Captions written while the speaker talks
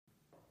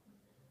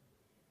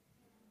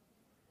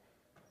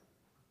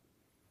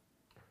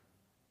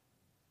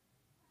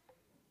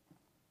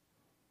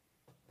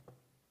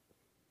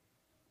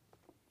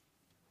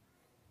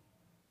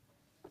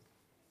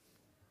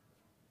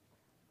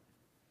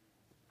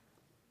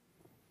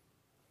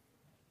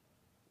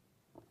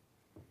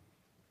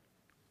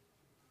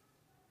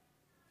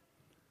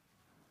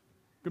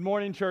Good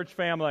morning, church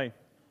family.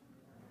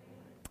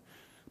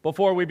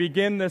 Before we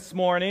begin this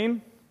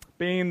morning,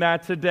 being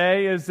that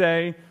today is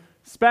a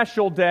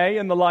special day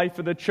in the life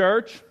of the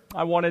church,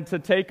 I wanted to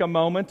take a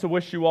moment to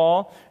wish you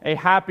all a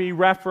happy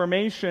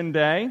Reformation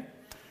Day.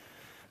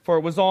 For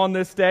it was on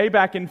this day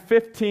back in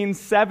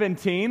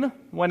 1517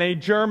 when a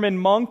German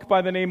monk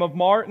by the name of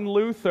Martin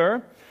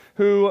Luther,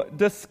 who,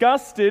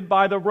 disgusted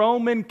by the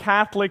Roman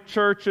Catholic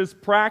Church's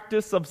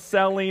practice of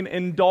selling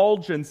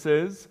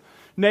indulgences,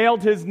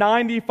 nailed his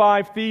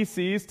 95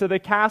 Theses to the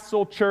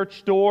castle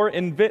church door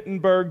in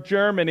Wittenberg,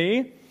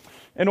 Germany,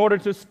 in order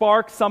to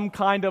spark some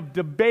kind of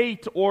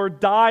debate or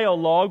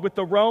dialogue with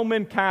the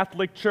Roman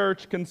Catholic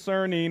Church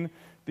concerning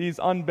these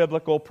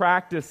unbiblical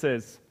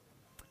practices.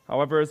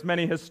 However, as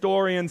many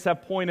historians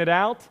have pointed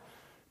out,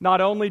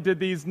 not only did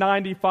these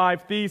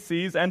 95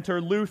 Theses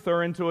enter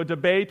Luther into a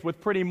debate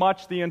with pretty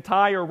much the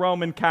entire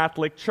Roman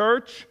Catholic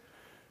Church,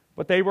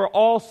 but they were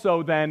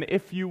also then,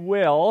 if you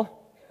will,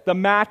 the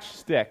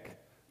matchstick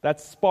that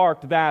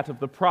sparked that of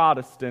the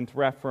Protestant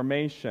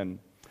Reformation.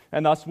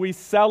 And thus we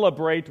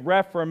celebrate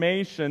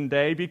Reformation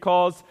Day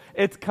because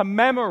it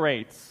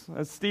commemorates,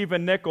 as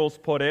Stephen Nichols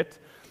put it,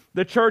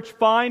 the church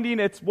finding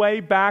its way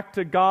back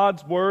to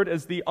God's Word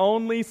as the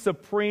only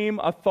supreme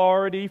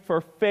authority for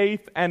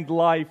faith and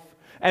life,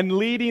 and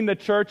leading the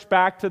church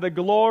back to the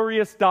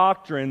glorious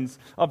doctrines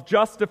of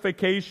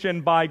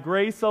justification by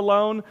grace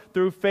alone,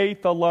 through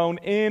faith alone,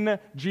 in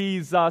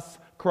Jesus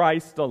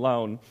Christ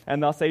alone.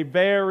 And thus a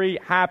very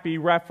happy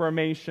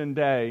Reformation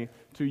Day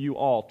to you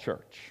all,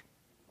 church.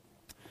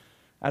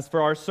 As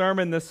for our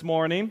sermon this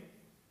morning,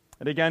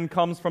 it again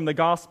comes from the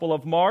Gospel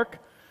of Mark,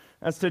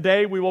 as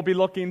today we will be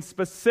looking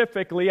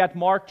specifically at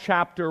Mark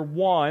chapter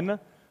 1,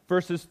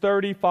 verses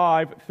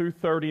 35 through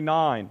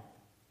 39,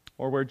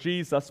 or where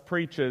Jesus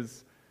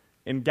preaches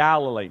in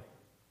Galilee,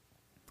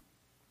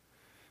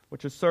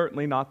 which is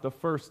certainly not the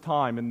first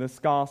time in this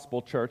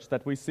gospel, church,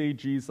 that we see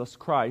Jesus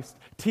Christ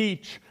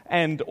teach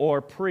and or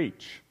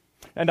preach.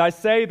 And I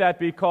say that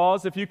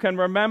because, if you can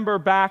remember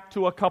back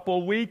to a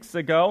couple weeks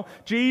ago,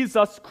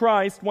 Jesus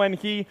Christ, when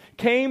he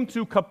came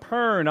to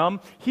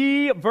Capernaum,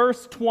 he,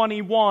 verse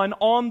 21,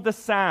 on the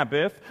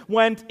Sabbath,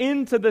 went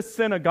into the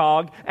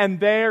synagogue,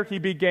 and there he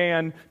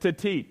began to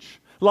teach.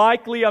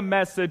 Likely a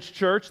message,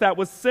 church, that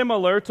was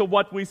similar to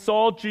what we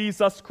saw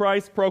Jesus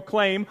Christ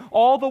proclaim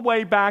all the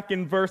way back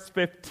in verse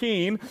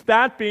 15,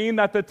 that being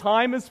that the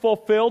time is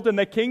fulfilled and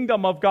the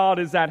kingdom of God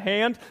is at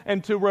hand,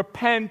 and to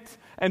repent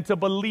and to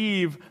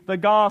believe the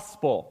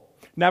gospel.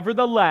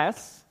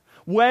 Nevertheless,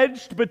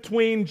 wedged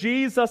between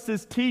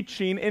Jesus'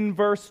 teaching in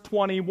verse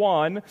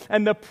 21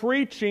 and the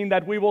preaching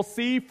that we will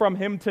see from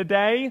him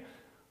today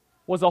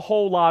was a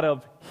whole lot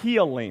of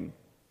healing.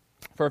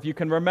 For if you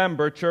can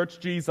remember, church,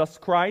 Jesus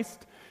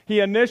Christ, he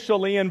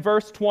initially, in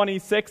verse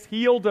 26,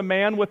 healed a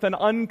man with an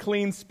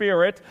unclean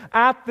spirit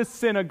at the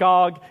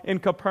synagogue in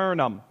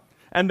Capernaum.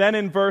 And then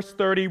in verse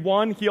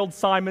 31, healed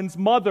Simon's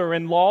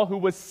mother-in-law who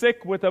was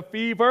sick with a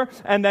fever.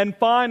 And then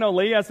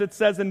finally, as it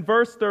says in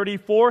verse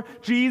 34,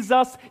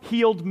 Jesus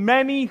healed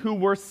many who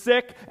were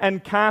sick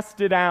and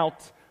casted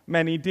out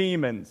many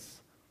demons.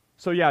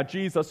 So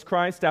Jesus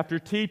Christ, after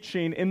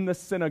teaching in the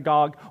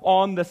synagogue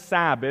on the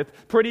Sabbath,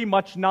 pretty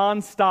much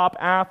nonstop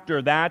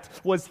after that,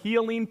 was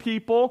healing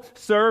people,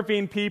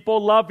 serving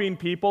people, loving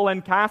people,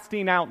 and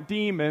casting out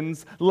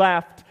demons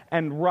left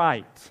and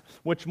right,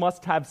 which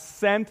must have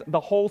sent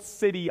the whole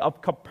city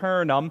of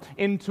Capernaum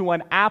into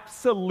an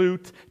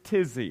absolute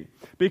tizzy.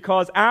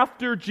 Because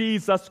after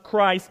Jesus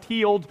Christ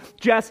healed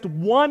just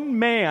one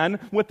man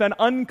with an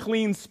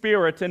unclean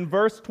spirit in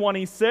verse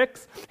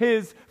 26,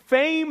 his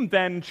fame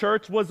then,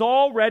 church, was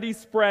already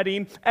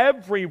spreading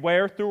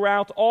everywhere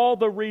throughout all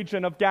the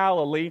region of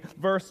Galilee,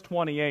 verse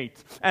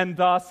 28. And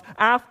thus,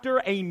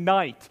 after a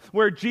night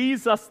where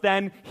Jesus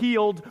then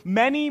healed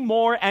many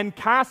more and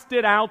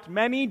casted out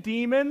many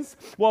demons,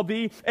 well,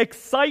 the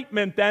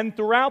excitement then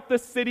throughout the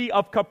city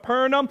of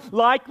Capernaum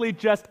likely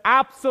just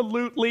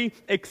absolutely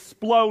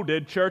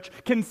exploded, church,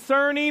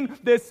 concerning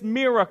this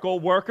miracle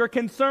worker,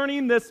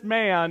 concerning this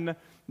man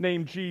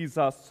named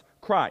Jesus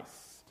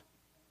Christ.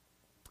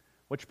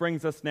 Which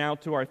brings us now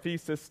to our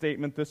thesis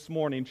statement this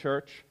morning,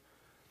 church,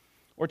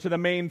 or to the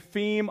main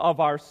theme of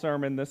our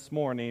sermon this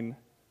morning,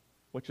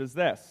 which is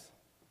this: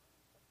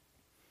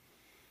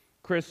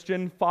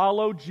 Christian,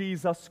 follow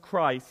Jesus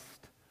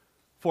Christ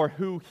for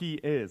who he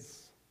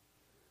is,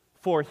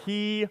 for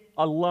he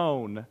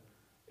alone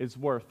is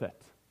worth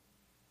it.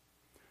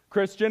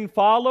 Christian,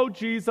 follow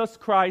Jesus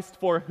Christ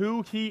for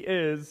who he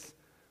is,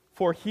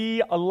 for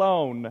he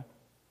alone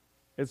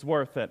is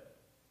worth it.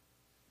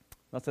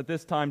 Thus, at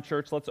this time,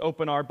 church, let's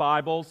open our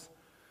Bibles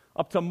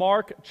up to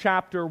Mark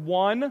chapter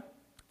 1,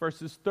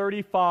 verses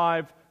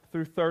 35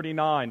 through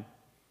 39.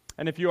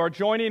 And if you are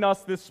joining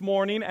us this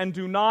morning and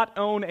do not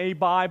own a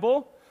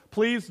Bible,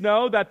 please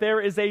know that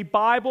there is a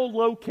Bible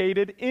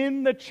located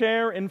in the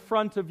chair in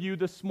front of you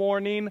this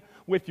morning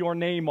with your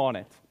name on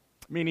it.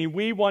 Meaning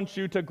we want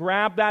you to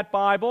grab that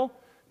Bible,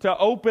 to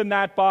open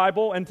that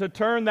Bible, and to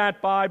turn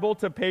that Bible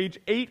to page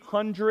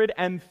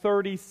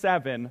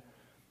 837.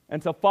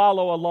 and to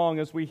follow along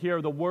as we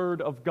hear the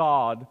Word of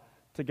God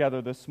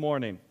together this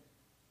morning.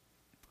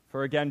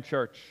 For again,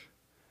 church,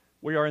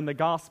 we are in the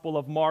Gospel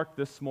of Mark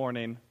this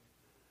morning,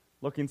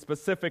 looking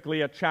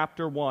specifically at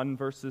chapter 1,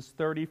 verses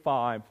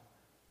 35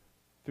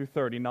 through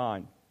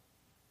 39,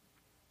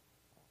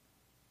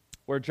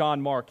 where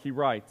John Mark, he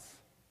writes,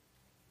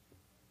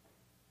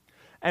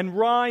 "And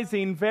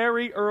rising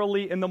very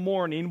early in the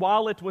morning,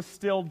 while it was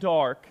still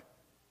dark,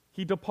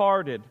 he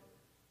departed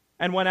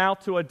and went out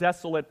to a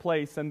desolate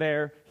place, and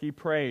there he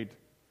prayed.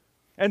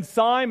 And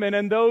Simon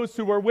and those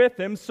who were with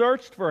him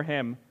searched for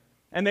him,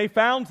 and they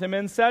found him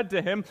and said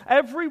to him,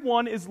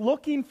 'Everyone is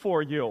looking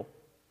for you.'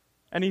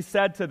 And he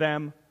said to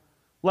them,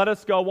 'Let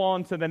us go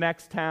on to the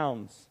next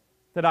towns,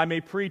 that I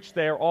may preach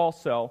there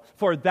also,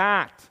 for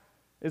that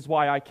is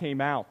why I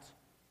came out.'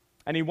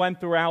 And he went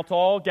throughout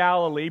all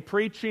Galilee,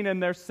 preaching in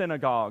their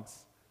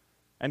synagogues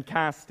and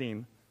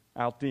casting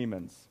out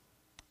demons."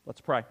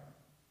 Let's pray.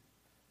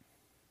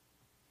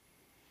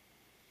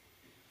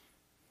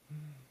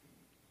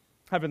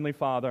 Heavenly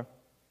Father,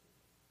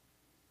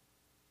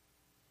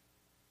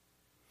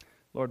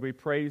 Lord, we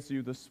praise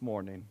you this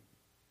morning.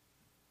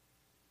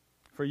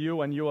 For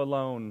you and you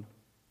alone,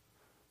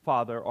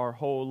 Father, are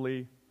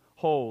holy,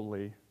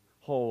 holy,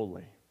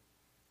 holy.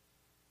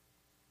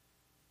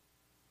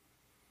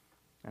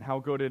 And how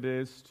good it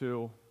is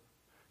to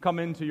come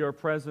into your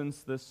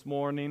presence this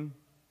morning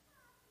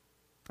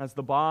as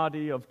the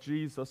body of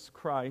Jesus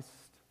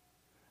Christ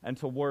and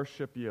to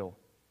worship you,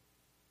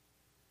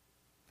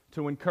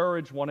 to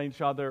encourage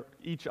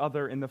each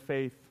other in the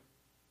faith,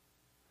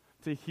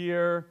 to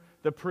hear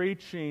the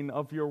preaching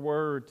of your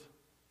word,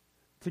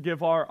 to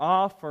give our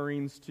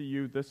offerings to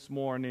you this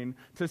morning,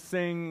 to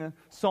sing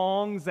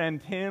songs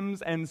and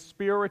hymns and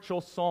spiritual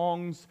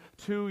songs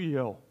to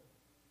you,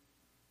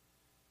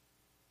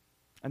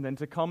 and then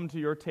to come to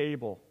your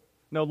table,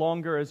 no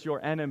longer as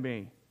your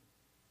enemy,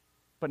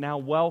 but now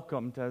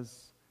welcomed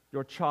as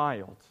your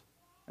child,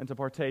 and to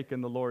partake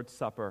in the Lord's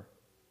Supper.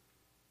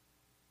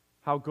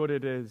 How good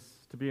it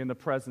is to be in the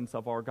presence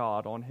of our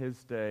God on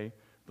his day,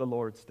 the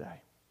Lord's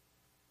Day.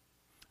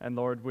 And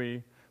Lord,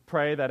 we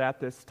pray that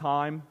at this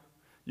time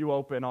you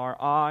open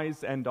our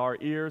eyes and our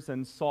ears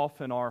and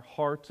soften our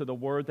heart to the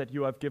word that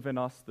you have given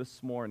us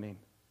this morning.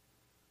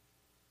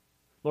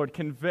 Lord,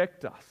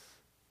 convict us.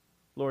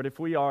 Lord, if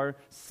we are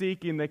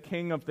seeking the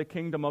King of the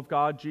kingdom of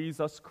God,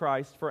 Jesus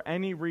Christ, for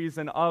any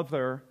reason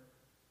other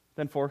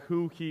than for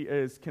who he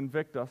is,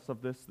 convict us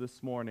of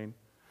this morning.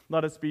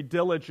 Let us be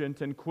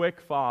diligent and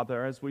quick,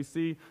 Father, as we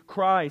see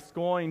Christ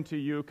going to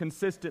you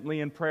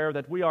consistently in prayer,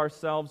 that we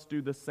ourselves do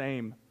the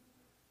same,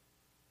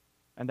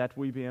 and that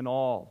we be in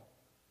awe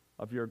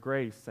of your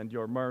grace and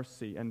your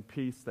mercy and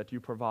peace that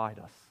you provide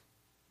us.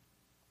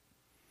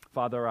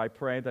 Father, I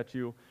pray that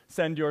you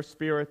send your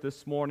Spirit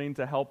this morning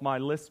to help my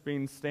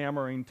lisping,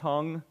 stammering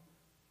tongue.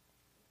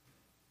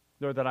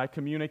 Lord, that I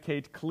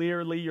communicate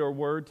clearly your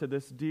word to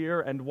this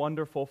dear and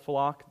wonderful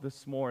flock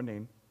this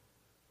morning.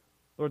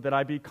 Lord, that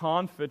I be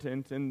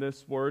confident in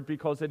this word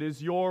because it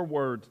is your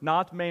word,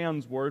 not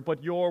man's word,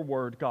 but your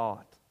word,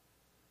 God.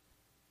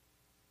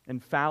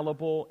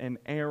 Infallible,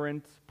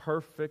 inerrant,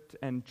 perfect,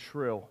 and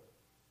true.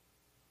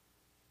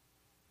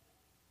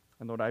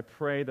 And Lord, I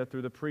pray that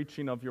through the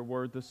preaching of your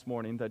word this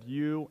morning, that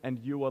you and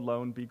you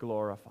alone be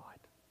glorified.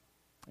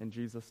 In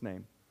Jesus'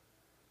 name,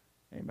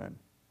 amen.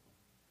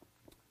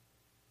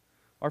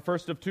 Our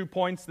first of 2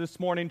 points this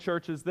morning,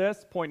 church, is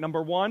this. Point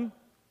number 1.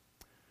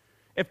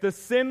 If the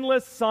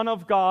sinless Son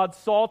of God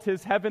sought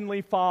his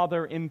heavenly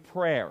Father in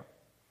prayer,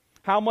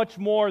 how much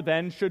more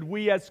then should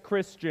we as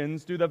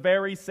Christians do the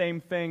very same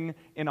thing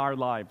in our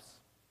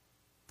lives?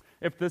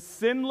 If the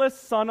sinless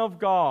Son of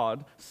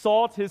God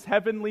sought his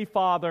heavenly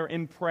Father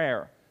in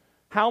prayer,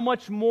 how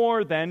much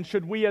more then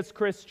should we as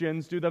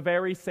Christians do the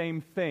very same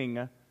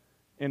thing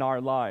in our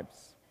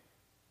lives?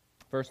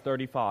 Verse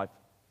 35,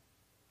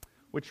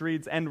 which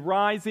reads, "And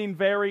rising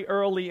very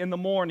early in the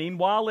morning,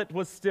 while it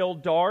was still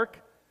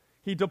dark,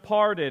 he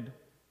departed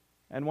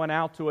and went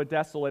out to a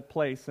desolate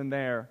place, and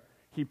there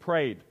he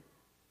prayed."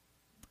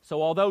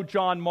 So although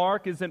John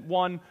Mark isn't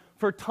one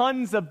for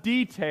tons of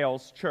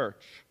details,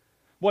 church,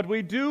 what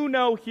we do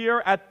know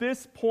here at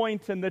this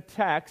point in the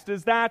text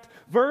is that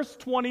verse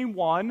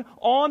 21,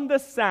 on the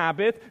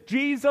Sabbath,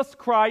 Jesus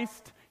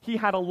Christ, he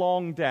had a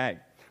long day.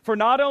 For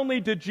not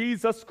only did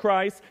Jesus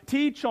Christ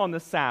teach on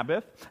the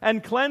Sabbath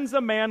and cleanse a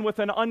man with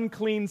an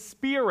unclean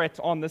spirit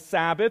on the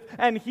Sabbath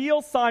and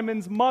heal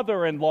Simon's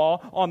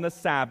mother-in-law on the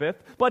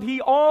Sabbath, but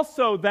he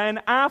also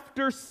then,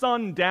 after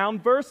sundown,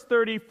 verse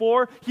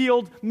 34,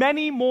 healed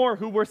many more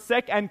who were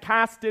sick and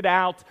casted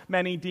out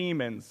many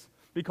demons.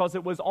 Because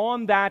it was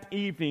on that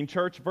evening,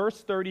 church,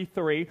 verse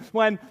 33,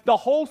 when the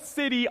whole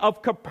city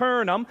of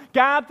Capernaum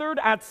gathered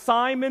at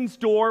Simon's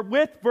door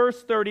with,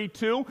 verse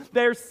 32,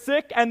 their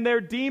sick and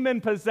their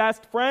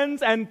demon-possessed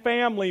friends and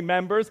family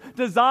members,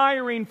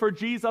 desiring for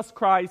Jesus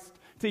Christ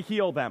to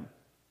heal them.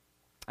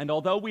 And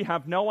although we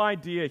have no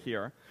idea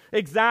here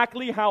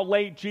exactly how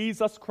late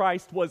Jesus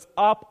Christ was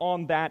up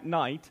on that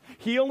night,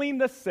 healing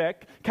the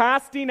sick,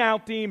 casting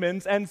out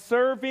demons, and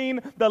serving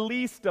the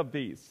least of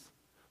these.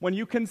 When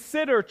you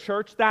consider,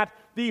 church, that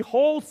the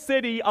whole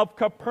city of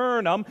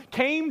Capernaum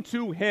came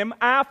to him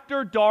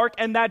after dark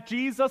and that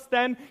Jesus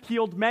then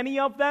healed many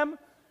of them,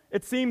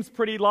 it seems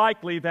pretty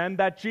likely then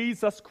that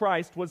Jesus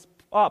Christ was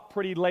up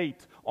pretty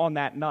late on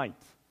that night.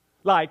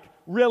 Like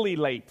really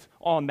late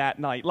on that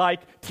night.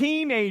 Like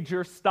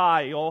teenager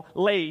style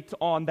late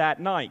on that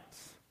night.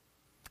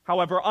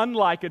 However,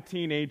 unlike a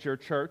teenager,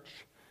 church,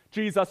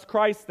 Jesus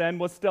Christ then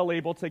was still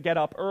able to get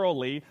up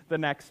early the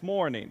next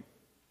morning.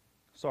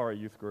 Sorry,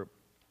 youth group.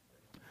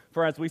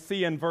 For as we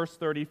see in verse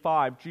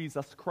 35,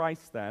 Jesus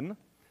Christ then,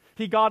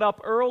 he got up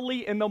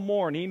early in the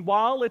morning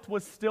while it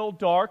was still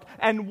dark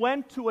and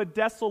went to a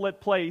desolate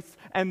place,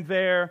 and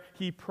there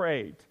he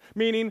prayed.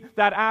 Meaning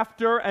that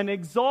after an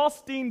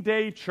exhausting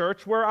day,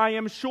 church, where I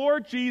am sure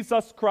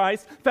Jesus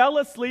Christ fell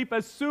asleep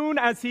as soon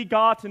as he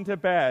got into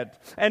bed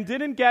and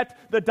didn't get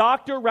the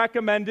doctor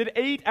recommended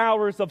 8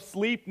 hours of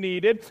sleep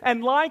needed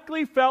and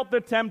likely felt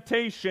the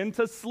temptation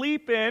to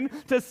sleep in,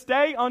 to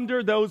stay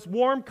under those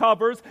warm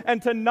covers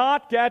and to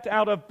not get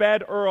out of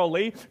bed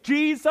early,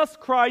 Jesus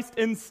Christ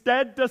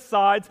instead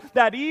decides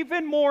that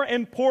even more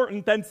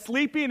important than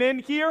sleeping in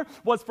here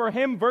was for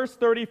him, verse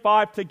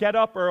 35, to get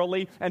up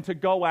early and to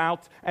go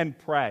out and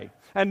pray.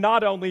 And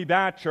not only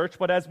that, church,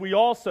 but as we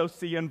also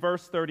see in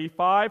verse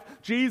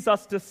 35,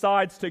 Jesus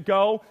decides to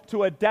go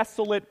to a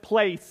desolate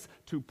place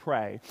to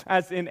pray,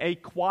 as in a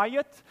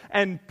quiet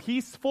and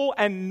peaceful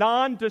and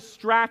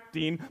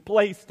non-distracting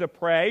place to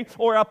pray,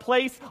 or a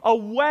place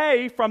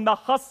away from the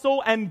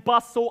hustle and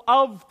bustle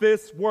of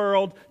this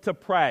world to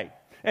pray.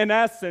 In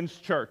essence,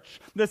 church,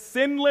 the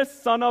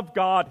sinless Son of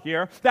God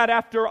here, that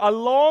after a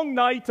long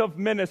night of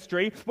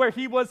ministry where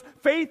he was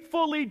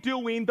faithfully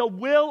doing the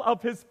will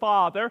of his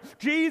Father,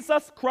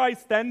 Jesus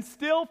Christ then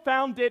still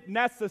found it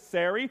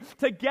necessary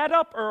to get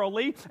up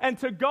early and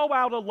to go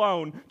out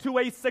alone to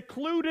a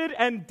secluded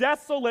and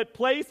desolate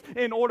place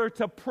in order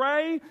to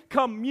pray,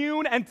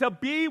 commune, and to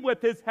be with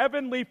his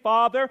heavenly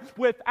Father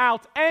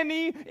without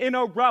any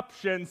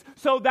interruptions,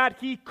 so that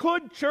he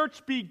could,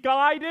 church, be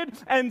guided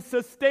and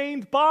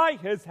sustained by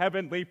his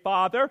heavenly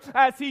Father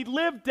as he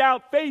lived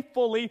out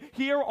faithfully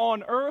here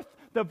on earth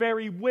the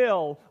very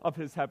will of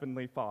his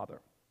heavenly Father.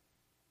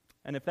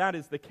 And if that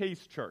is the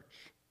case, church,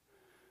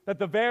 that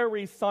the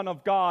very Son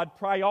of God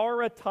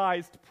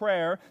prioritized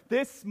prayer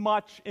this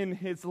much in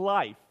his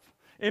life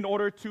in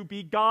order to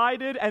be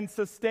guided and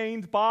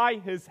sustained by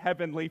his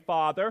heavenly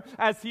Father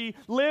as he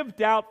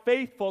lived out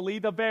faithfully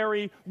the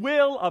very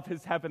will of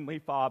his heavenly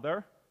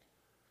Father,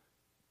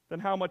 then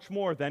how much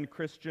more, then,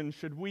 Christians,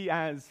 should we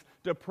as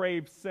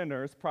depraved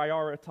sinners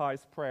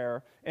prioritize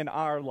prayer in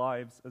our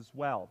lives as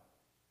well?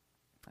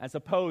 As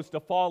opposed to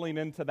falling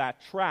into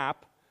that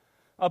trap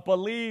of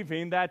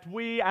believing that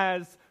we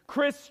as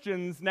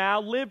Christians now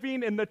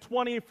living in the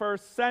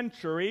 21st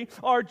century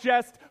are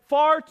just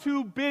far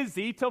too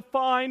busy to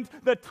find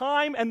the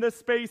time and the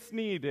space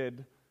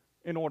needed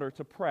in order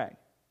to pray.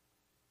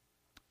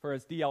 For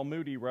as D.L.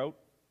 Moody wrote,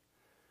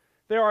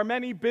 there are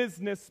many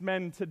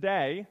businessmen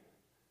today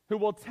who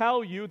will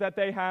tell you that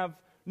they have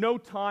no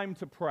time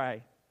to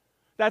pray,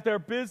 that their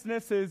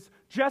business is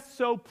just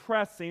so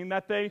pressing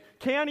that they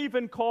can't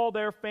even call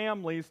their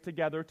families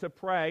together to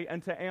pray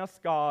and to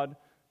ask God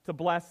to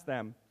bless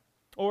them,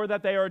 or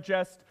that they are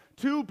just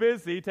too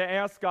busy to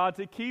ask God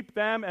to keep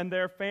them and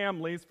their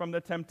families from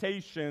the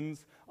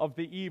temptations of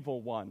the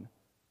evil one,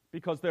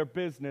 because their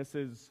business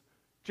is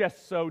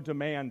just so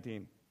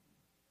demanding.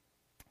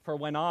 For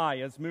when I,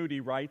 as Moody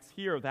writes,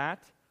 hear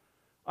that,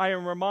 I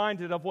am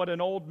reminded of what an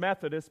old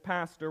Methodist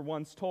pastor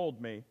once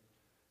told me.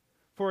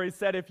 For he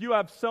said, if you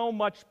have so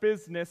much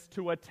business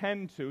to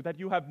attend to that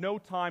you have no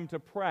time to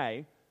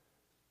pray,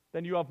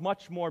 then you have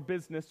much more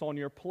business on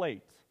your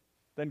plate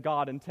than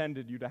God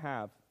intended you to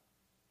have.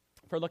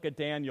 For look at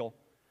Daniel.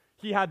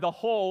 He had the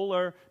whole,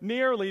 or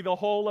nearly the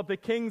whole, of the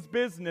king's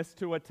business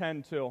to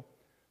attend to.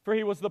 For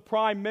he was the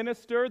prime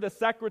minister, the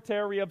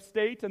secretary of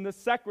state, and the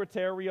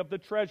secretary of the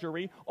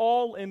treasury,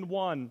 all in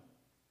one.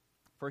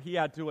 For he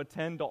had to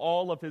attend to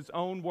all of his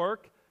own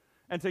work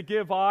and to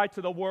give eye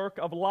to the work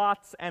of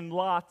lots and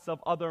lots of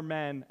other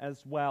men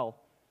as well.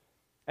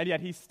 And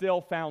yet he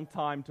still found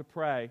time to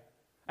pray.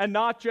 And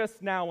not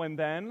just now and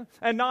then,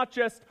 and not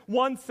just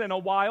once in a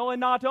while, and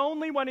not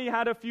only when he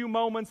had a few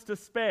moments to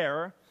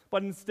spare,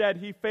 but instead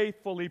he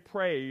faithfully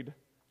prayed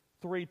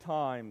 3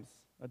 times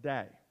a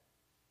day.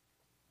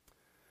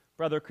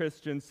 Brother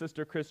Christian,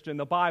 sister Christian,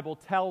 the Bible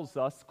tells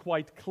us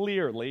quite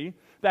clearly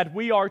that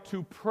we are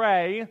to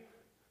pray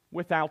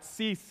without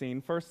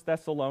ceasing, 1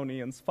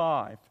 Thessalonians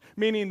 5,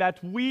 meaning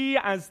that we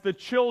as the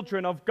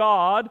children of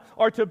God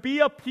are to be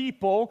a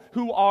people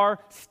who are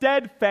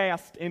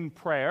steadfast in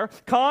prayer,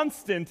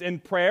 constant in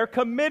prayer,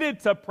 committed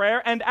to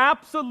prayer, and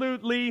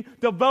absolutely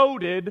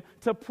devoted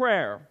to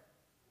prayer.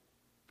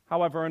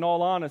 However, in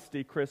all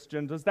honesty,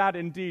 Christian, does that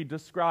indeed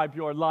describe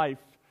your life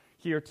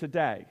here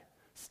today?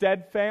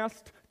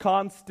 Steadfast,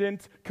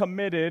 constant,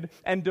 committed,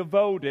 and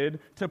devoted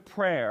to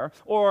prayer?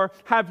 Or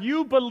have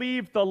you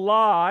believed the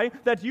lie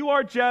that you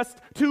are just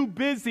too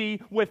busy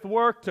with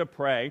work to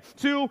pray,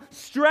 too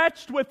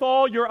stretched with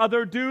all your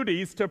other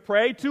duties to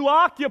pray, too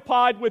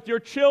occupied with your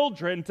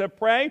children to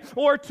pray,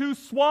 or too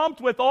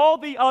swamped with all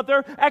the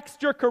other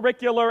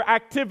extracurricular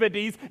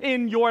activities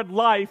in your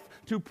life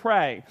to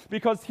pray?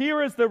 Because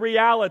here is the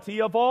reality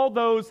of all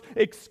those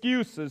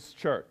excuses,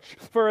 church.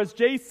 For as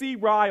J.C.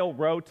 Ryle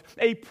wrote,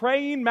 a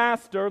praying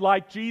master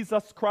like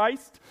Jesus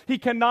Christ, he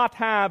cannot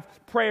have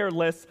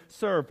prayerless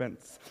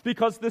servants.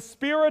 Because the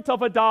spirit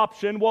of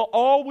adoption will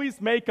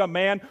always make a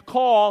man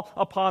call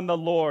upon the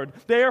Lord.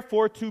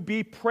 Therefore, to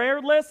be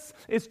prayerless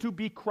is to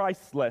be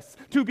Christless.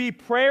 To be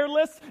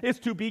prayerless is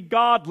to be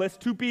godless.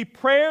 To be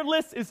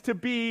prayerless is to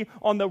be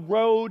on the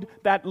road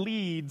that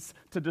leads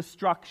to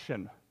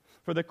destruction.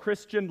 For the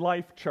Christian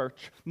life,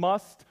 church,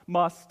 must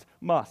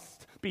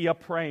be a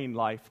praying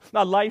life.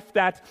 A life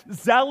that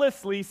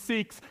zealously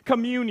seeks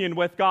communion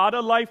with God. A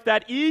life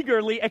that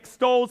eagerly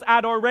extols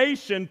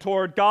adoration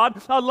toward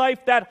God. A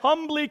life that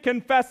humbly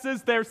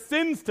confesses their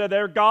sins to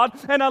their God.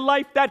 And a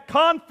life that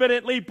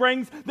confidently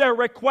brings their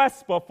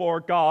requests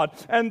before God.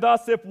 And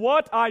thus, if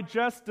what I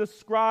just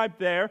described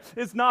there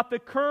is not the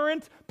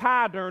current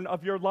pattern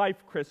of your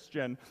life,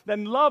 Christian,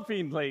 then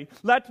lovingly,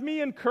 let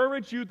me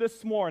encourage you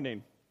this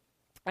morning.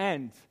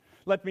 And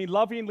let me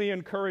lovingly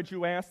encourage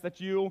you, ask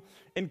that you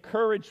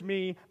encourage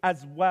me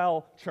as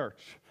well,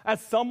 church. As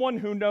someone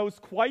who knows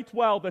quite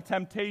well the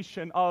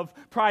temptation of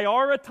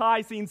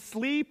prioritizing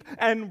sleep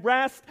and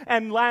rest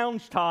and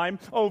lounge time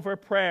over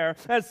prayer.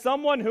 As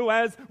someone who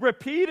has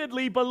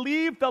repeatedly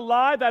believed the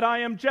lie that I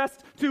am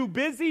just too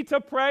busy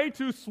to pray,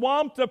 too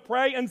swamped to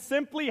pray, and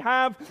simply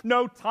have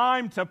no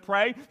time to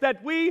pray.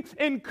 That we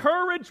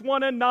encourage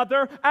one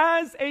another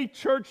as a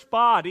church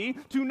body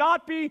to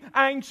not be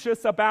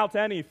anxious about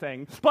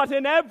anything, but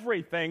in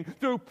everything,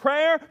 through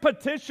prayer,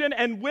 petition,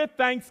 and with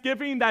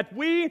thanksgiving, that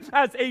we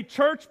as a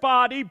church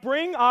body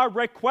bring our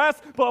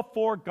requests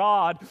before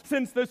God.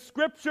 Since the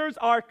scriptures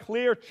are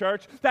clear,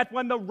 church, that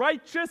when the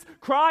righteous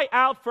cry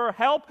out for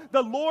help,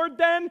 the Lord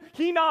then,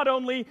 he not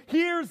only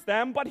hears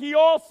them, but he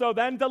also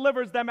then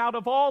delivers them out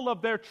of all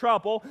of their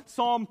trouble.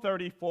 Psalm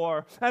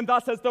 34. And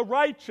thus, as the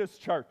righteous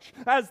church,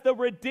 as the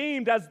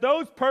redeemed, as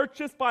those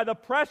purchased by the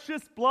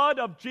precious blood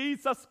of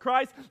Jesus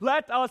Christ,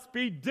 let us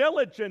be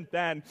diligent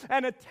then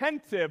and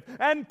attentive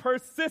and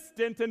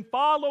persistent in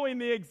following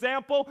the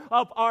example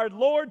of our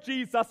Lord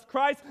Jesus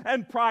Christ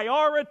and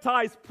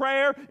prioritize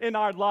prayer in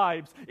our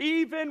lives.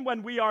 Even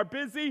when we are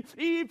busy,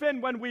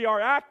 even when we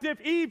are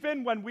active,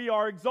 even when we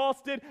are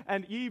exhausted,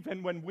 and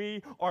even when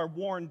we are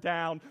worn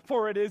down.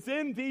 For it is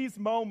in these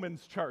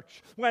moments,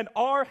 church, when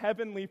our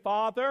Heavenly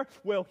Father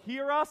will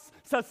hear us,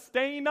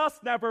 sustain us,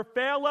 never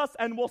fail us,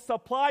 and will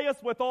supply us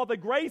with all the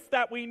grace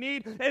that we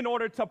need in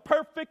order to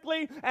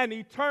perfectly and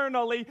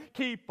eternally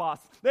keep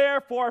us.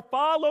 Therefore,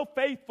 follow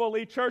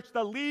faithfully, church,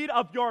 the lead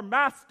of your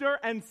Master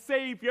and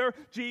Savior,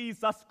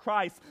 Jesus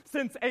Christ.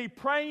 Since a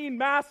praying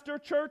master,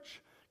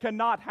 church,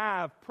 cannot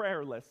have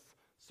prayerless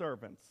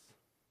servants.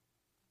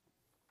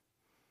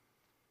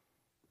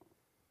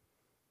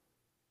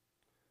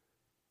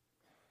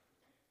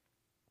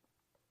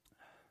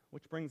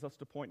 Which brings us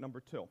to point number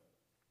 2,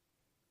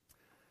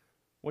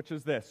 which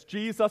is this: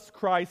 Jesus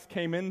Christ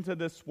came into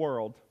this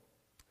world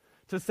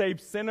to save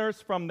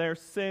sinners from their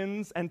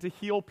sins and to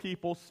heal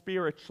people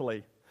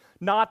spiritually,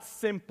 not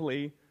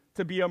simply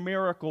to be a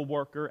miracle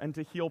worker and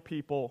to heal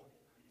people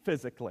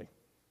physically.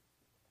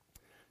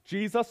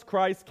 Jesus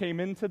Christ came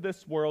into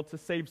this world to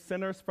save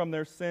sinners from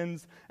their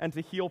sins and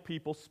to heal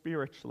people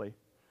spiritually,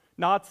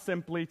 not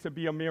simply to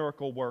be a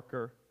miracle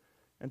worker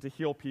and to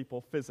heal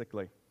people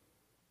physically.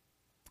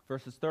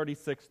 Verses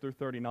 36 through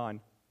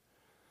 39,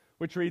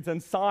 which reads,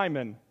 And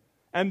Simon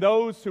and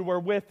those who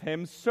were with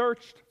him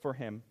searched for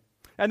him,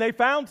 and they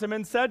found him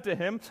and said to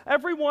him,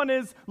 Everyone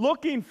is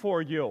looking for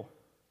you.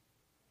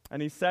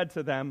 And he said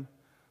to them,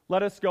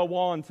 Let us go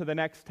on to the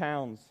next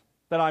towns,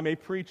 that I may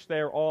preach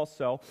there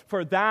also,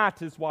 for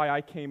that is why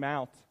I came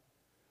out.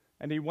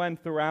 And he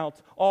went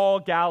throughout all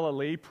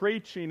Galilee,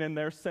 preaching in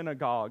their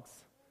synagogues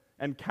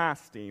and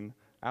casting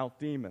out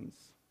demons.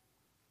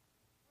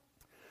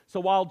 So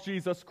while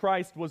Jesus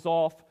Christ was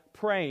off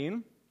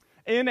praying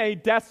in a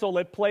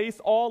desolate place,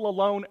 all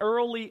alone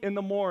early in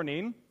the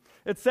morning,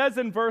 it says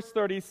in verse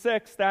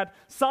 36 that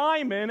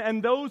Simon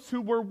and those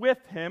who were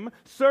with him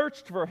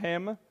searched for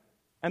him,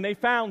 and they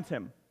found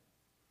him.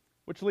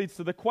 Which leads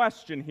to the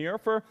question here,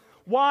 for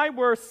why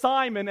were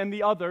Simon and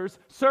the others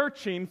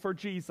searching for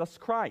Jesus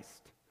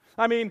Christ?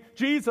 I mean,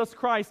 Jesus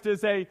Christ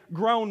is a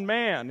grown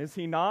man, is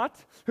he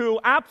not? Who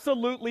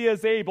absolutely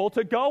is able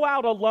to go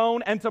out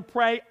alone and to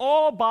pray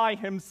all by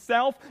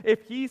himself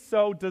if he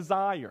so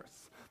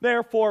desires.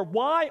 Therefore,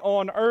 why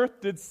on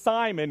earth did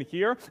Simon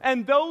here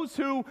and those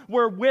who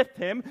were with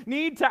him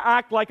need to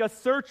act like a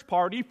search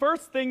party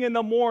first thing in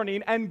the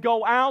morning and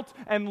go out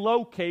and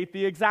locate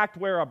the exact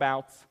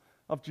whereabouts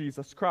of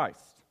Jesus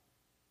Christ?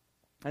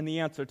 And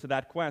the answer to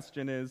that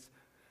question is,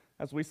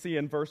 as we see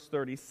in verse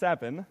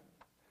 37,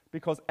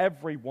 because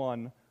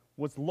everyone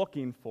was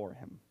looking for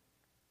him.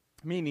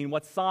 Meaning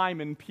what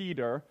Simon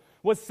Peter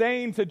was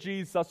saying to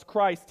Jesus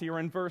Christ here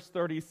in verse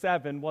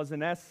 37 was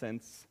in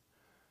essence,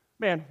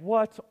 man,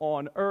 what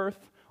on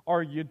earth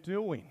are you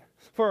doing?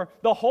 For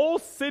the whole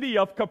city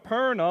of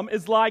Capernaum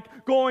is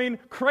like going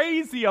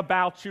crazy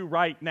about you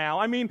right now.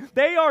 I mean,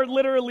 they are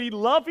literally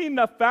loving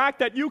the fact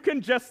that you can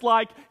just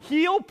like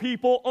heal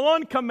people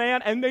on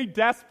command, and they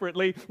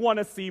desperately want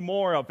to see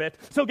more of it.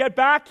 So get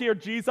back here,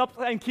 Jesus,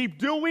 and keep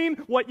doing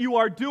what you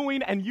are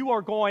doing, and you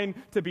are going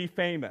to be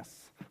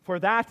famous. For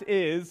that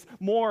is,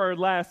 more or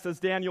less,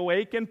 as Daniel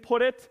Aiken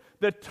put it,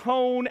 the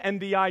tone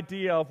and the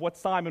idea of what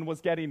Simon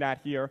was getting at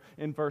here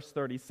in verse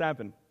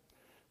 37.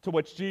 To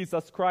which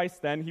Jesus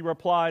Christ then, he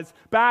replies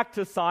back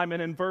to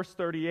Simon in verse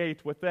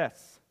 38 with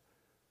this,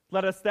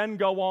 "Let us then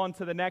go on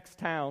to the next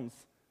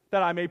towns,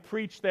 that I may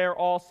preach there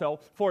also,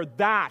 for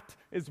that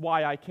is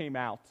why I came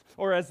out."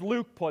 Or as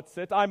Luke puts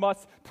it, "I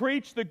must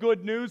preach the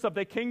good news of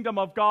the kingdom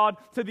of God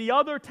to the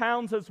other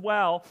towns as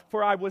well,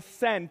 for I was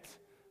sent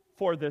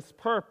for this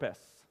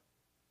purpose."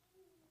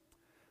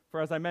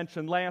 For as I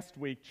mentioned last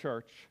week,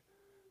 church,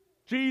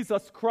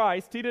 Jesus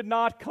Christ, he did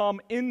not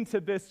come into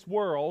this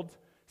world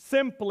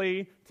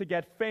simply to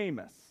get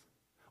famous,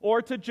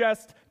 or to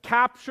just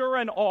capture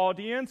an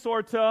audience,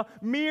 or to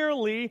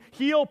merely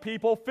heal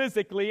people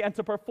physically and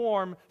to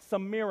perform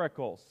some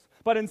miracles.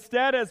 But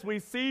instead, as we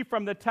see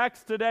from the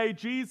text today,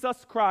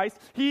 Jesus Christ,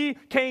 he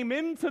came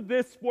into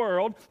this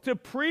world to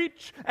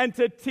preach and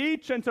to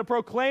teach and to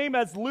proclaim,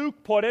 as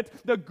Luke put it,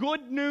 the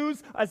good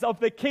news as of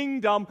the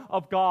kingdom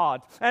of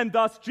God. And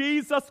thus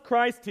Jesus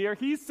Christ here,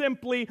 he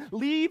simply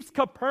leaves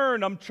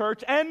Capernaum,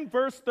 church, and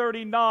verse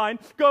 39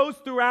 goes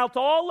throughout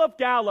all of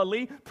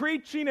Galilee,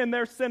 preaching in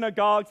their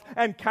synagogues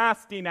and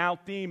casting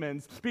out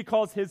demons,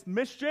 because his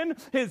mission,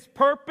 his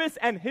purpose,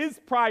 and his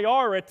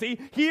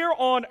priority here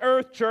on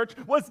earth, church,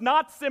 was not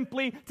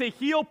simply to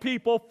heal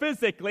people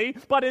physically,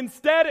 but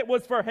instead it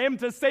was for him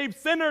to save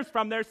sinners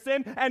from their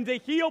sin and to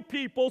heal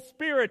people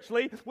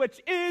spiritually,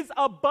 which is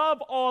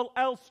above all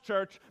else,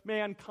 church,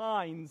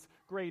 mankind's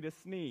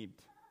greatest need.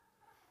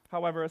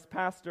 However, as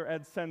Pastor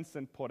Ed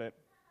Sensen put it,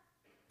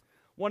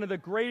 one of the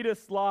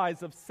greatest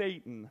lies of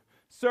Satan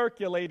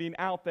circulating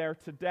out there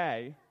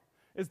today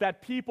is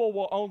that people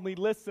will only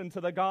listen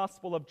to the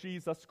gospel of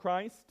Jesus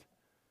Christ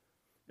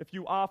if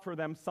you offer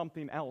them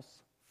something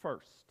else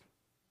first.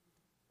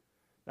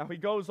 Now, he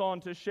goes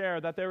on to share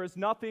that there is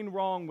nothing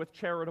wrong with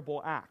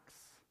charitable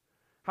acts.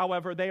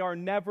 However, they are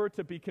never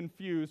to be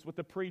confused with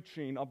the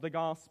preaching of the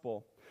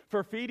gospel.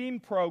 For feeding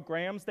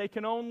programs, they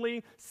can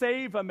only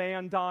save a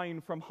man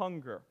dying from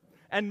hunger.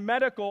 And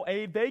medical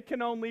aid, they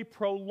can only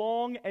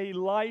prolong a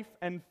life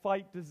and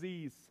fight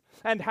disease.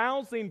 And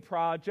housing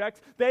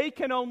projects, they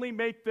can only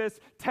make this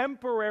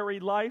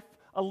temporary life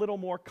a little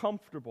more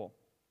comfortable.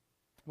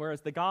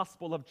 Whereas the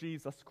gospel of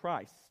Jesus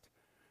Christ,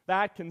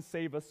 that can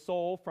save a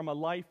soul from a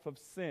life of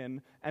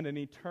sin and an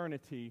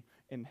eternity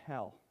in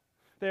hell.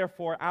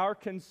 Therefore, our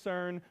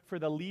concern for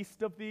the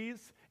least of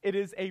these, it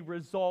is a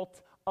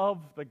result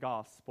of the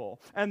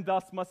gospel, and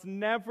thus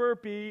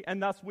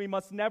we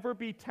must never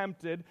be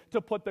tempted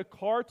to put the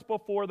cart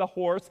before the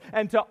horse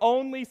and to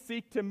only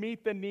seek to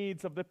meet the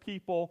needs of the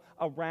people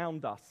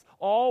around us,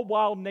 all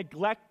while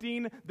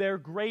neglecting their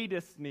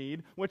greatest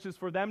need, which is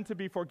for them to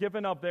be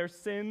forgiven of their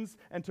sins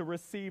and to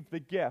receive the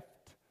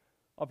gift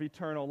of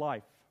eternal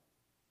life.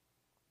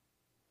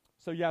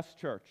 So yes,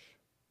 church,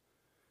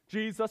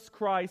 Jesus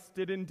Christ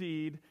did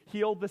indeed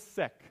heal the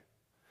sick.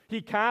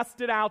 He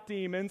casted out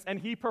demons, and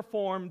he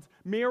performed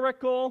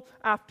miracle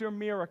after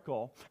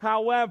miracle.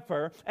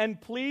 However, and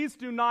please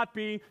do not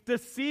be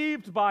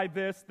deceived by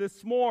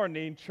this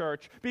morning,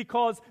 church,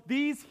 because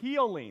these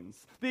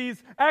healings,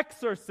 these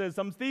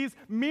exorcisms, these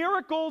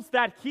miracles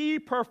that he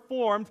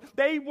performed,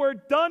 they were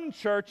done,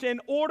 church, in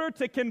order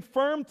to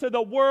confirm to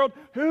the world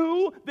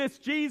who this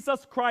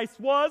Jesus Christ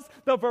was,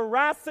 the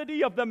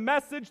veracity of the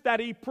message that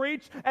he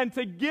preached, and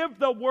to give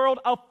the world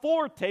a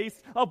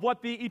foretaste of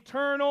what the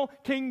eternal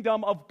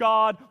kingdom of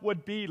God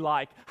would be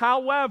like.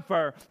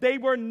 However, they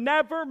were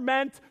never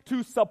meant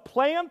to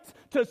supplant,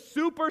 to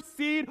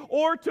supersede,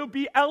 or to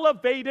be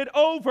elevated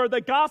over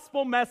the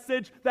gospel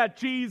message that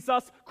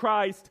Jesus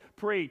Christ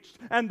preached.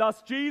 And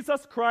thus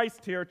Jesus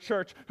Christ here,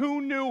 church,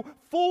 who knew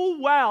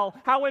full well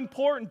how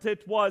important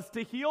it was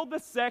to heal the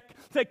sick,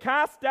 to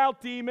cast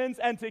out demons,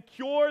 and to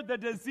cure the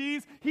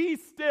disease, he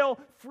still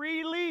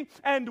freely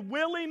and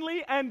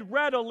willingly and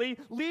readily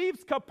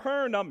leaves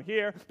Capernaum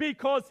here,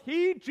 because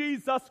he,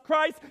 Jesus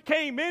Christ,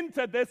 came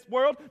into this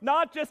world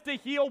not just to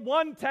heal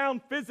one town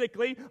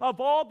physically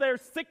of all their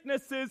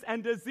sicknesses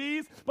and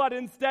disease, but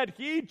instead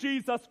he,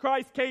 Jesus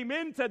Christ, came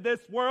into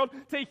this world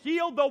to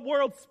heal the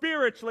world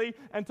spiritually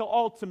and to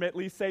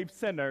ultimately save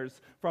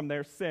sinners from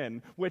their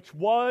sin, which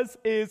was,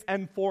 is,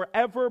 and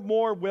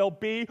forevermore will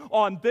be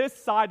on this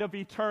side of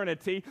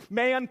eternity,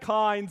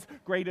 mankind's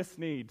greatest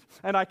need.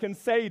 And I can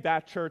say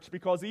that, church,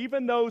 because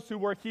even those who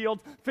were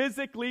healed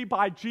physically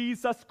by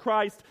Jesus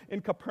Christ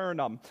in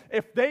Capernaum,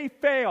 if they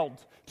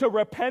failed to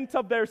repent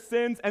of their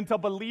sins and to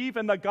believe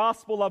in the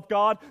gospel of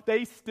God,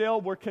 they still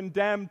were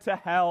condemned to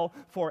hell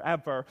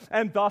forever.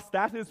 And thus,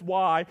 that is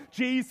why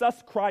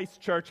Jesus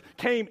Christ, church,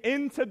 came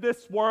into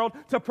this world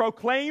to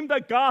proclaim the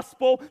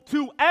gospel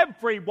to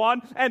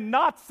everyone and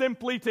not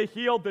simply to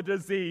heal the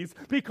disease.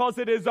 Because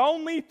it is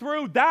only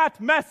through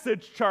that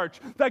message, church,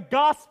 the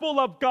gospel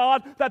of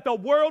God, that the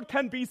world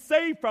can be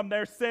saved from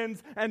their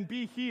sins and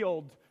be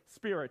healed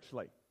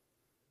spiritually.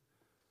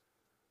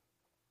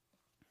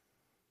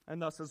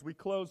 And thus, as we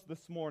close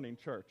this morning,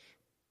 church,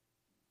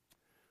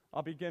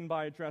 I'll begin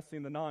by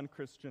addressing the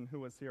non-Christian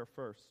who is here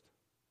first.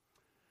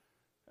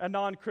 A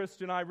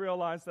non-Christian, I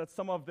realize that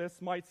some of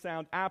this might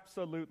sound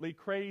absolutely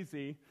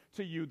crazy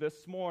to you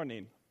this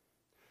morning.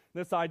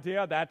 This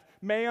idea that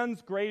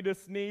man's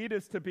greatest need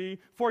is to be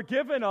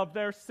forgiven of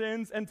their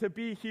sins and to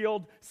be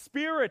healed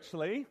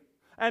spiritually,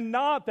 and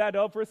not that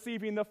of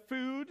receiving the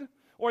food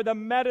or the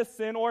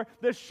medicine or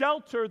the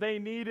shelter they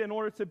need in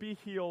order to be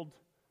healed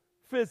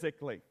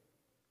physically.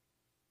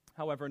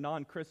 However,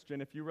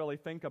 non-Christian, if you really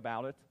think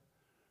about it,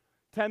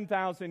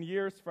 10,000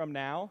 years from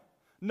now,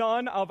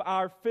 none of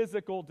our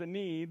physical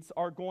needs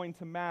are going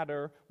to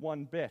matter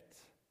one bit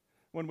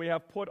when we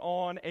have put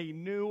on a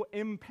new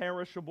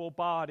imperishable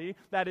body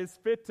that is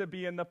fit to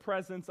be in the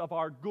presence of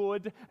our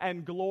good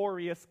and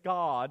glorious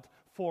God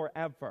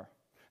forever.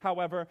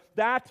 However,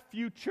 that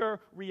future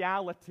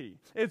reality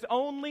is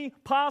only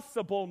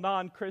possible,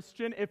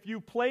 non-Christian, if you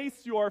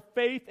place your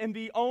faith in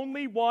the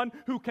only one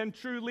who can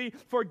truly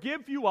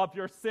forgive you of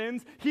your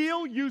sins,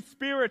 heal you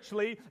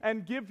spiritually,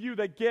 and give you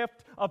the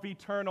gift of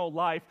eternal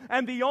life.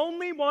 And the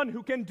only one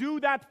who can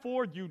do that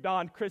for you,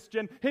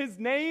 non-Christian, his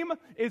name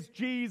is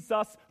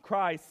Jesus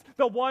Christ,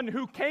 the one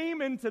who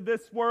came into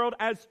this world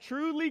as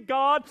truly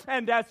God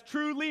and as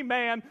truly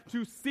man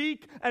to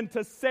seek and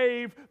to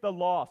save the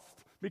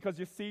lost. Because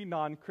you see,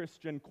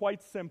 non-Christian,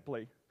 quite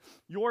simply,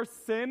 your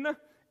sin,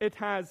 it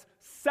has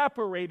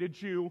separated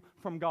you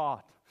from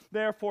God.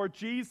 Therefore,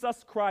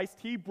 Jesus Christ,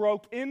 he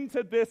broke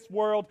into this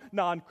world,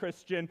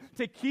 non-Christian,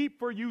 to keep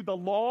for you the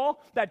law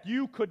that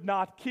you could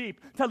not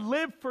keep, to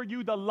live for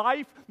you the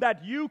life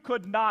that you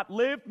could not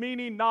live,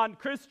 meaning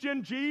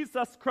non-Christian,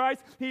 Jesus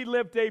Christ, he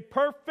lived a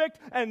perfect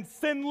and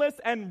sinless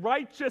and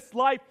righteous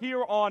life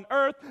here on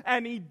earth,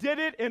 and he did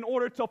it in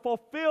order to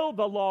fulfill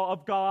the law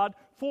of God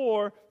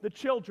for the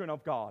children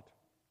of God.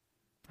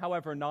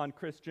 However,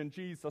 non-Christian,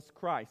 Jesus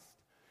Christ,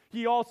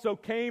 he also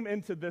came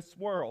into this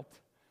world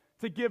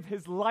to give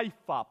his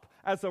life up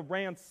as a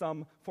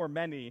ransom for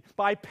many,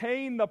 by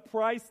paying the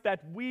price that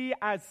we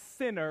as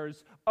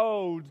sinners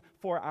owed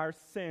for our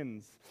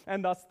sins.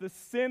 And thus the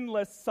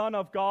sinless Son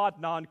of God,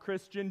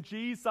 non-Christian,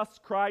 Jesus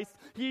Christ,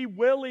 he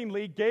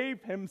willingly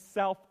gave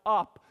himself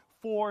up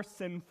for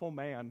sinful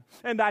man,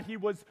 and that he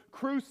was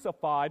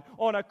crucified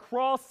on a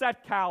cross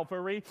at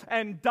Calvary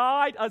and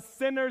died a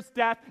sinner's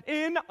death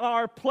in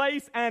our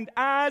place and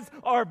as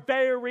our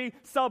very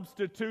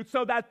substitute,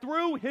 so that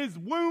through his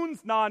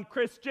wounds,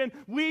 non-Christian,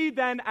 we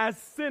then as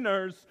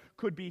sinners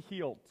could be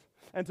healed.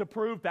 And to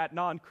prove that,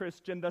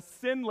 non-Christian, the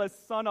sinless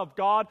Son of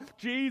God,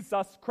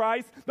 Jesus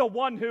Christ, the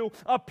one who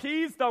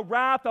appeased the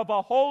wrath of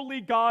a holy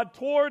God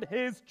toward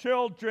his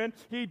children,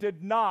 he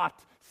did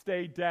not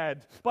stay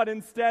dead. But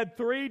instead,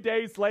 3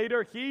 days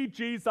later, he,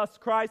 Jesus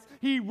Christ,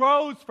 he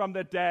rose from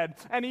the dead,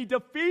 and he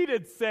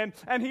defeated sin,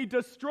 and he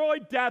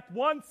destroyed death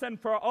once and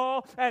for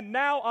all, and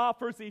now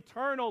offers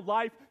eternal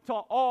life to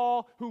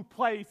all who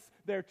place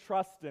their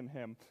trust in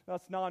him.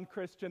 Thus,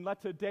 non-Christian,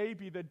 let today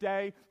be the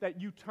day that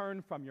you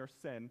turn from your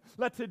sin.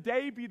 Let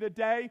today be the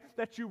day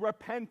that you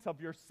repent of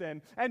your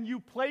sin, and you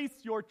place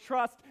your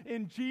trust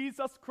in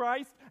Jesus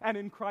Christ and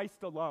in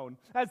Christ alone,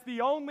 as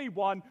the only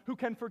one who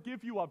can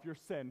forgive you of your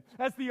sin,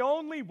 as the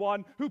only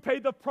one who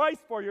paid the price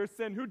for your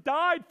sin, who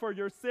died for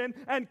your sin,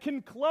 and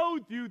can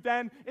clothe you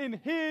then in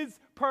his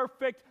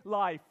perfect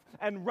life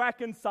and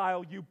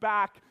reconcile you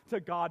back to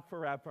God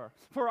forever.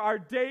 For our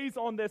days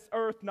on this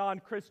earth,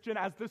 non-Christian,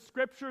 as the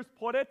scriptures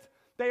put it,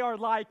 they are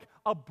like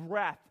a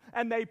breath,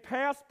 and they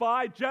pass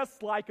by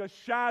just like a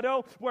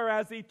shadow,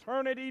 whereas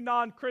eternity,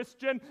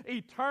 non-Christian,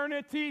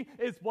 eternity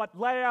is what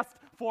lasts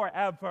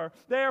forever.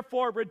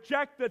 Therefore,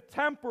 reject the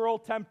temporal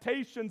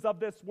temptations of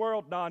this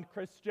world,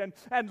 non-Christian,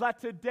 and let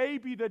today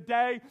be the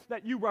day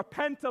that you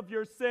repent of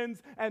your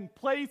sins and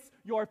place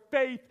your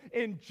faith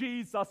in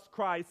Jesus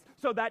Christ,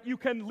 so that you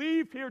can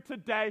leave here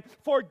today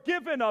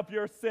forgiven of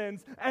your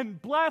sins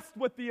and blessed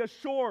with the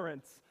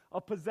assurance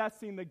of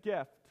possessing the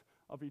gift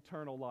of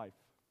eternal life.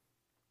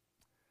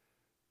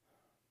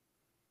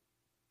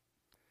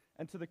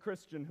 And to the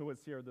Christian who is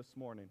here this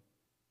morning,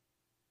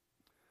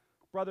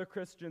 brother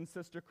Christian,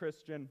 sister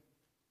Christian,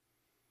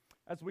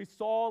 as we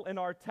saw in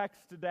our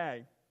text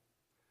today,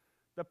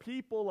 the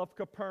people of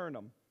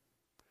Capernaum,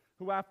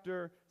 who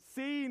after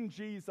seeing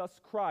Jesus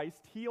Christ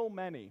heal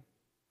many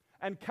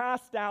and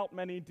cast out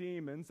many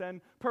demons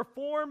and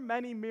perform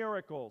many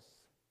miracles,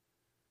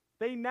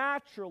 they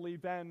naturally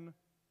then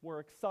were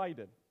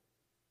excited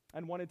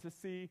and wanted to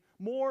see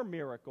more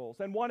miracles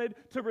and wanted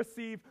to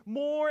receive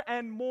more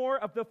and more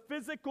of the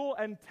physical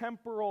and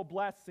temporal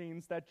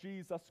blessings that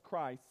Jesus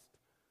Christ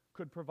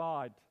could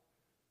provide.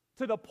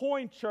 To the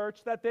point,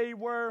 church, that they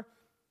were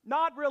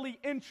not really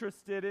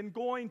interested in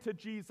going to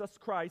Jesus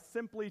Christ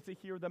simply to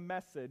hear the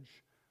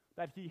message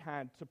that he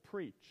had to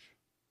preach.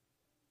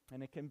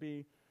 And it can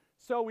be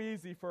so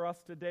easy for us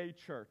today,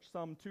 church,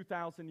 some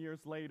 2,000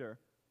 years later,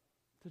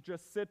 to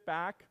just sit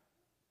back,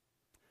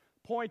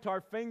 point our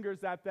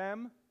fingers at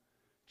them,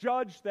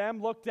 judge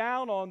them, look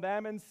down on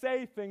them, and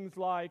say things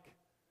like,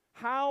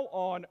 how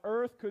on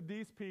earth could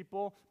these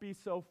people be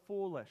so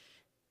foolish?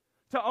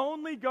 To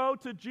only go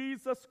to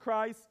Jesus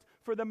Christ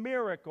for the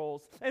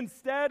miracles,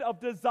 instead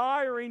of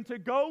desiring to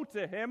go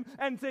to him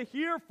and to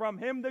hear from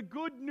him the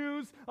good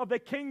news of the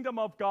kingdom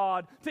of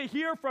God, to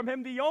hear from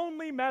him the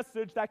only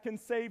message that can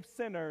save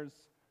sinners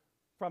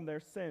from their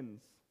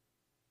sins.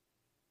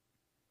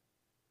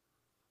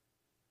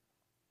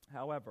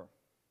 However,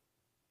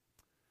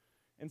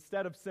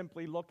 instead of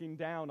simply looking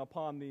down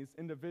upon these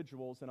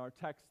individuals in our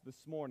text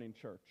this morning,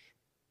 church,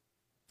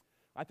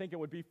 I think it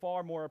would be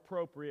far more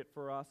appropriate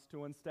for us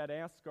to instead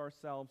ask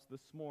ourselves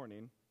this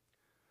morning,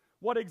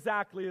 what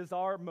exactly is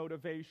our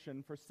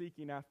motivation for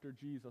seeking after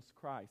Jesus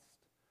Christ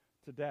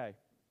today?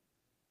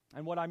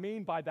 And what I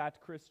mean by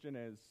that, Christian,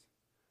 is,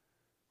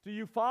 do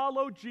you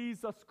follow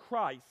Jesus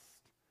Christ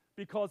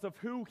because of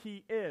who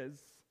he is,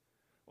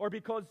 or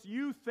because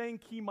you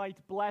think he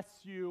might bless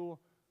you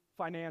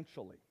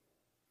financially?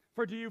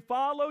 For do you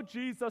follow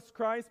Jesus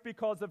Christ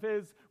because of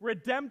his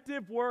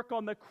redemptive work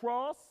on the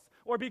cross,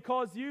 or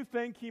because you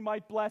think he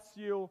might bless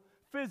you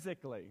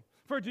physically?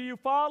 For do you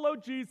follow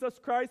Jesus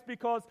Christ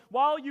because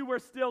while you were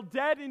still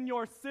dead in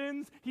your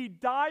sins, he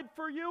died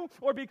for you?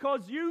 Or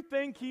because you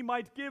think he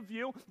might give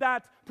you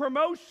that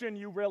promotion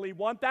you really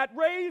want, that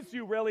raise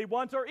you really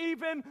want, or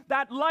even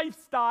that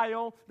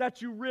lifestyle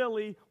that you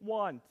really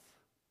want?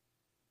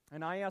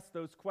 And I ask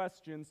those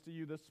questions to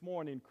you this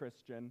morning,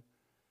 Christian,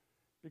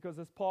 because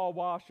as Paul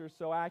Washer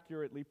so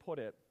accurately put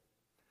it,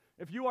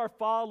 if you are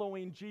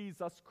following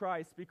Jesus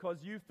Christ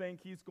because you think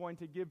he's going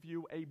to give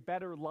you a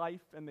better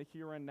life in the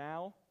here and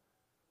now,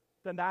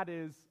 then that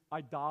is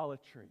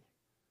idolatry.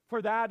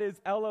 For that is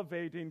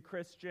elevating,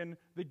 Christian,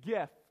 the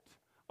gift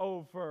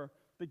over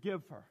the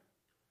giver.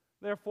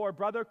 Therefore,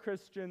 brother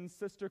Christian,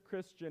 sister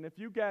Christian, if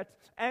you get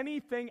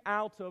anything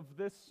out of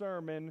this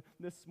sermon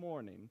this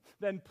morning,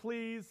 then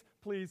please,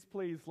 please,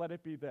 please let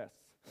it be this.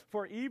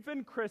 For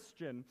even,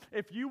 Christian,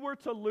 if you were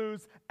to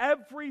lose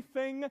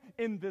everything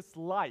in this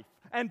life,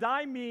 and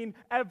I mean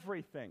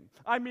everything,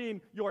 I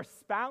mean your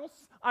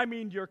spouse, I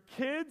mean your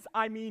kids,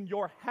 I mean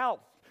your health,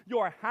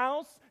 your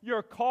house,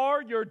 your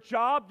car, your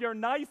job, your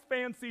nice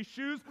fancy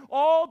shoes,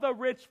 all the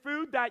rich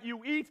food that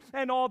you eat,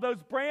 and all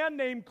those brand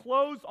name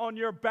clothes on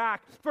your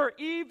back. For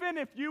even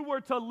if you were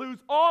to lose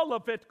all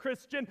of it,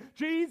 Christian,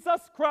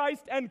 Jesus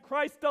Christ and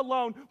Christ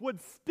alone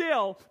would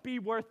still be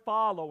worth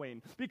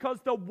following. Because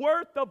the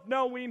worth of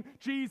knowing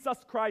Jesus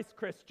Christ,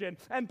 Christian,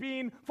 and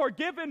being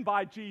forgiven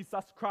by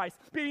Jesus Christ,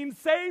 being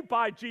saved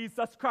by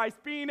Jesus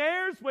Christ, being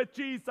heirs with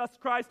Jesus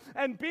Christ,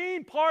 and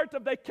being part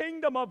of the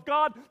kingdom of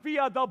God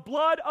via the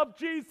blood of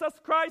Jesus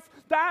Christ,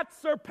 that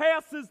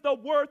surpasses the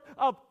worth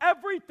of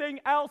everything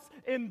else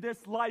in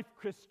this life,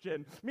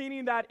 Christian.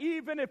 Meaning that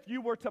even if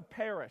you were to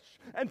perish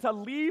and to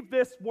leave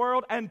this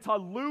world and to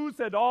lose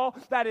it all,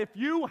 that if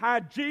you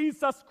had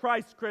Jesus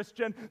Christ,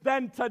 Christian,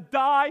 then to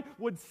die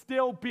would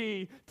still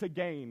be to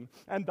gain.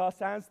 And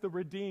thus, as the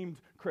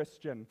redeemed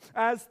Christian,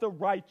 as the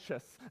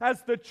righteous,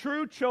 as the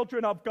true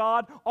children of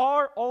God,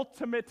 our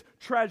ultimate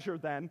treasure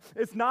then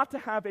is not to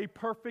have a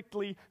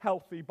perfectly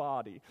healthy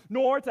body,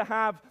 nor to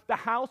have the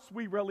house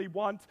we really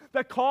want,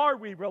 the car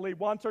we really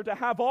want, or to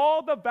have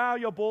all the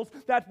valuables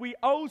that we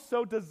oh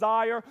so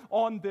desire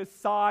on this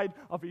side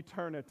of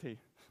eternity.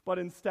 But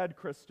instead,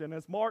 Christian,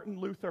 as Martin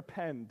Luther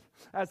penned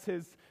as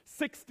his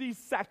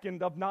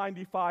 62nd of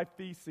 95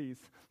 theses,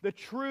 the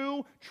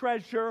true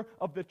treasure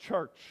of the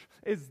church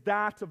is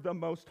that of the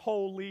most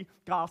holy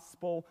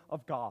gospel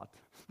of God.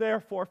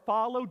 Therefore,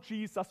 follow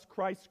Jesus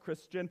Christ,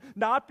 Christian,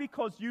 not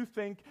because you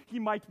think he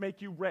might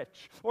make you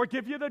rich or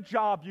give you the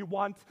job you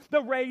want,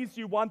 the raise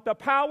you want, the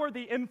power,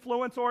 the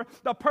influence, or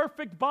the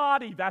perfect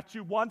body that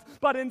you want,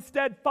 but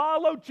instead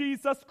follow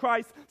Jesus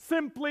Christ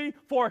simply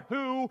for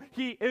who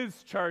he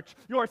is, church.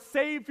 Your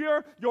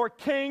Savior, your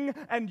King,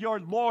 and your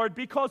Lord.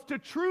 Because to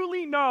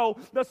truly know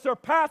the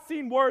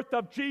surpassing worth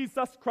of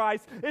Jesus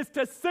Christ is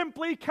to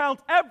simply count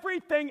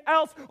everything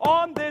else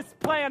on this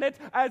planet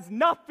as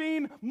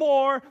nothing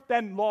more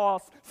than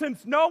loss.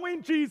 Since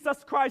knowing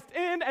Jesus Christ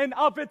in and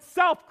of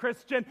itself,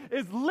 Christian,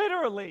 is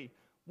literally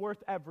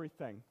worth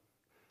everything.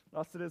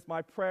 Thus it is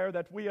my prayer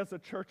that we as a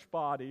church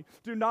body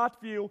do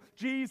not view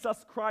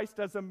Jesus Christ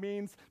as a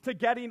means to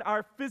getting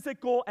our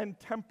physical and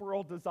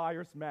temporal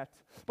desires met,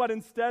 but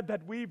instead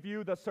that we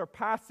view the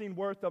surpassing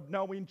worth of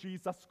knowing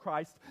Jesus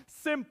Christ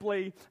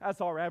simply as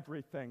our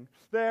everything.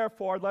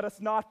 Therefore, let us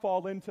not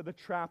fall into the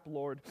trap,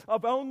 Lord,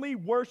 of only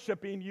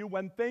worshiping you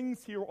when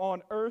things here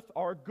on earth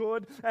are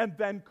good and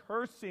then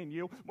cursing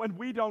you when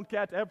we don't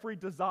get every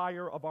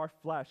desire of our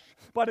flesh.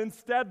 But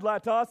instead,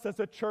 let us as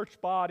a church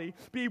body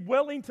be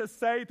willing to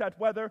say that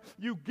whether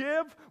you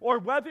give or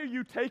whether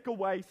you take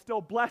away,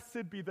 still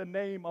blessed be the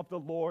name of the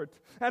Lord.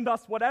 And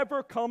thus,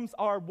 whatever comes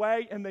our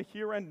way in the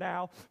here and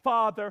now,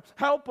 Father,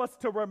 help us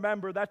to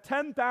remember that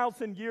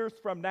 10,000 years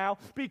from now,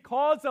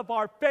 because of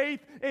our faith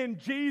in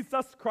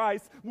Jesus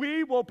Christ,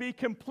 we will be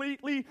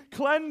completely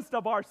cleansed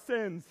of our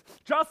sins,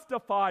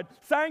 justified,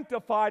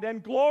 sanctified,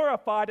 and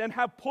glorified, and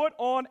have put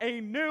on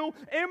a new,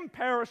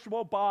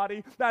 imperishable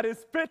body that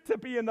is fit to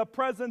be in the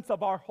presence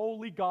of our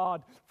holy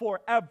God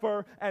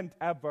forever and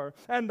ever.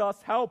 And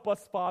thus help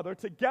us, Father,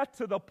 to get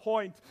to the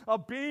point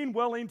of being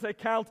willing to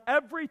count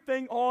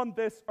everything on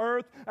this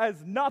earth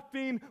as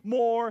nothing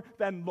more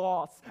than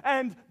loss.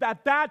 And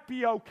that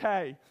be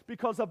okay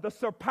because of the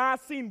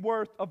surpassing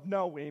worth of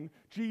knowing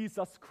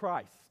Jesus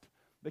Christ,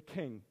 the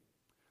King.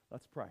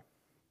 Let's pray.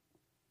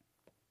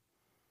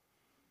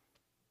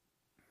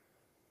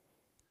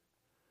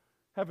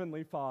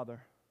 Heavenly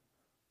Father,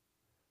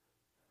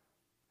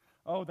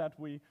 oh, that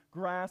we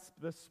grasp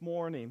this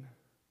morning,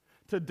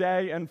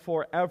 today and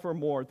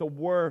forevermore, the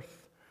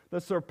worth, the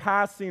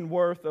surpassing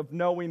worth of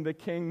knowing the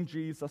King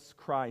Jesus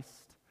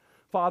Christ.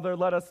 Father,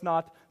 let us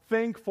not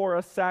think for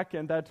a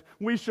second that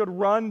we should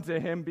run to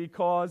him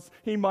because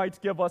he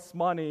might give us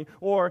money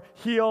or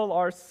heal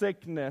our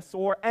sickness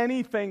or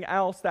anything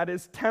else that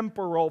is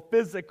temporal,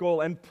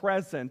 physical, and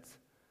present.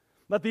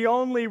 But the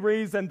only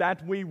reason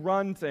that we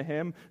run to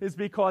him is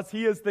because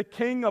he is the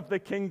King of the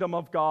kingdom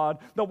of God,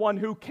 the one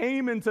who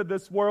came into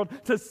this world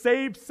to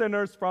save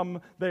sinners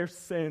from their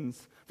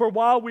sins. For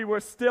while we were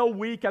still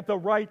weak at the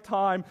right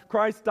time,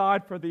 Christ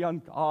died for the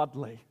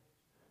ungodly.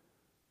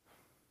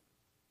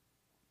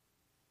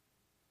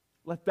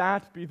 Let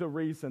that be the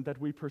reason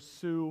that we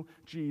pursue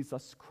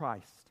Jesus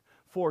Christ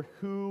for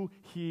who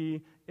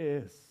he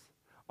is,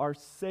 our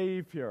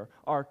Savior,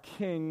 our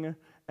King,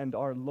 and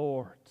our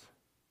Lord.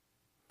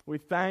 We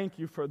thank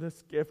you for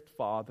this gift,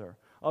 Father,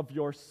 of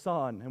your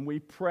Son, and we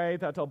pray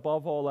that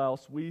above all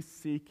else we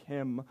seek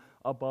him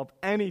above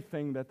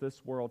anything that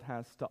this world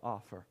has to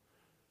offer.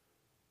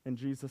 In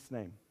Jesus'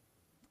 name,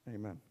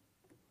 amen.